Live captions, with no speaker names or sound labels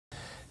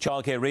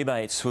Childcare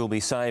rebates will be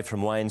saved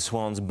from Wayne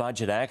Swan's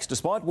budget axe,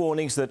 despite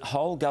warnings that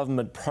whole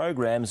government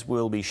programs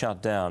will be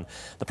shut down.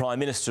 The Prime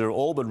Minister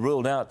all but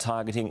ruled out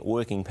targeting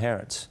working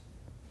parents.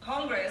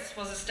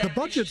 The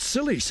budget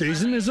silly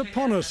season is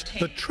upon us.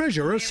 The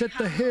Treasurer set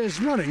the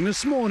hares running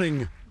this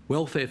morning.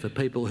 Welfare for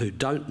people who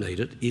don't need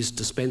it is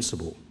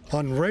dispensable.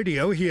 On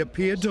radio, he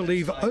appeared to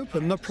leave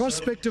open the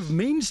prospect of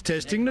means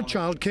testing the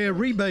childcare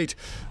rebate,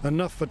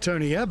 enough for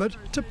Tony Abbott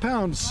to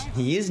pounce.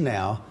 He is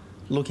now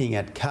looking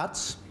at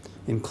cuts,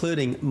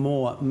 including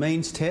more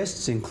means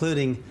tests,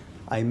 including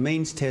a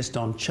means test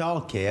on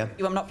childcare.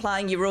 I'm not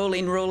playing your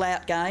rule-in,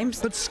 rule-out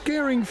games. But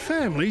scaring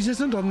families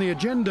isn't on the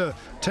agenda.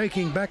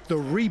 Taking back the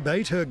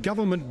rebate her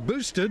government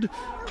boosted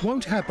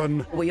won't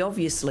happen. We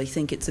obviously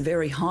think it's a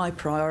very high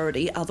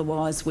priority,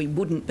 otherwise we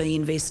wouldn't be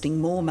investing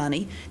more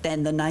money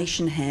than the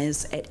nation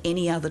has at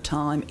any other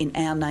time in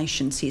our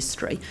nation's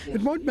history.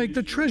 It won't make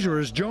the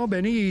Treasurer's job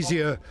any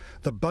easier.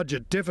 The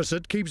budget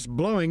deficit keeps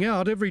blowing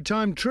out every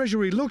time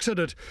Treasury looks at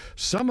it.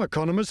 Some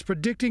economists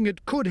predicting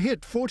it could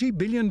hit $40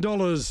 billion.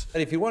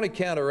 And if you want to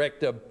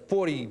counteract a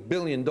 $40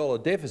 billion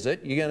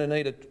deficit, you're going to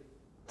need a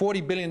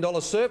 $40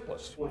 billion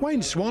surplus.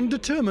 Wayne Swan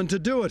determined to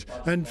do it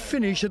and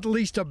finish at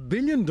least $1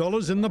 billion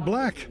in the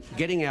black.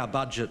 Getting our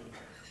budget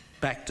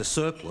back to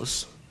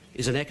surplus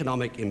is an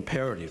economic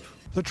imperative.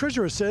 The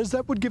Treasurer says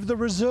that would give the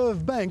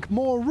Reserve Bank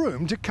more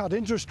room to cut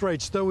interest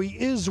rates, though he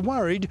is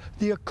worried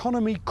the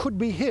economy could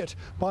be hit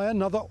by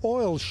another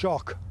oil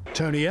shock.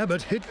 Tony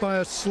Abbott hit by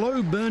a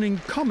slow-burning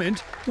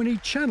comment when he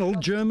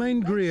channeled Germaine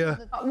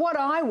Greer. What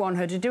I want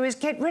her to do is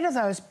get rid of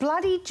those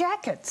bloody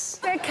jackets.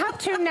 They're cut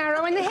too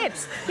narrow in the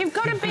hips. You've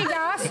got a big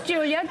ass,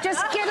 Julia.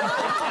 Just get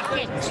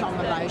some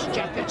of those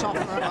jackets off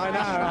her.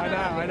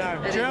 I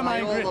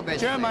know.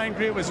 Germaine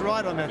Greer was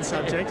right on that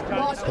subject.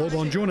 Paul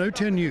Bongiorno,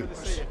 10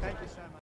 News.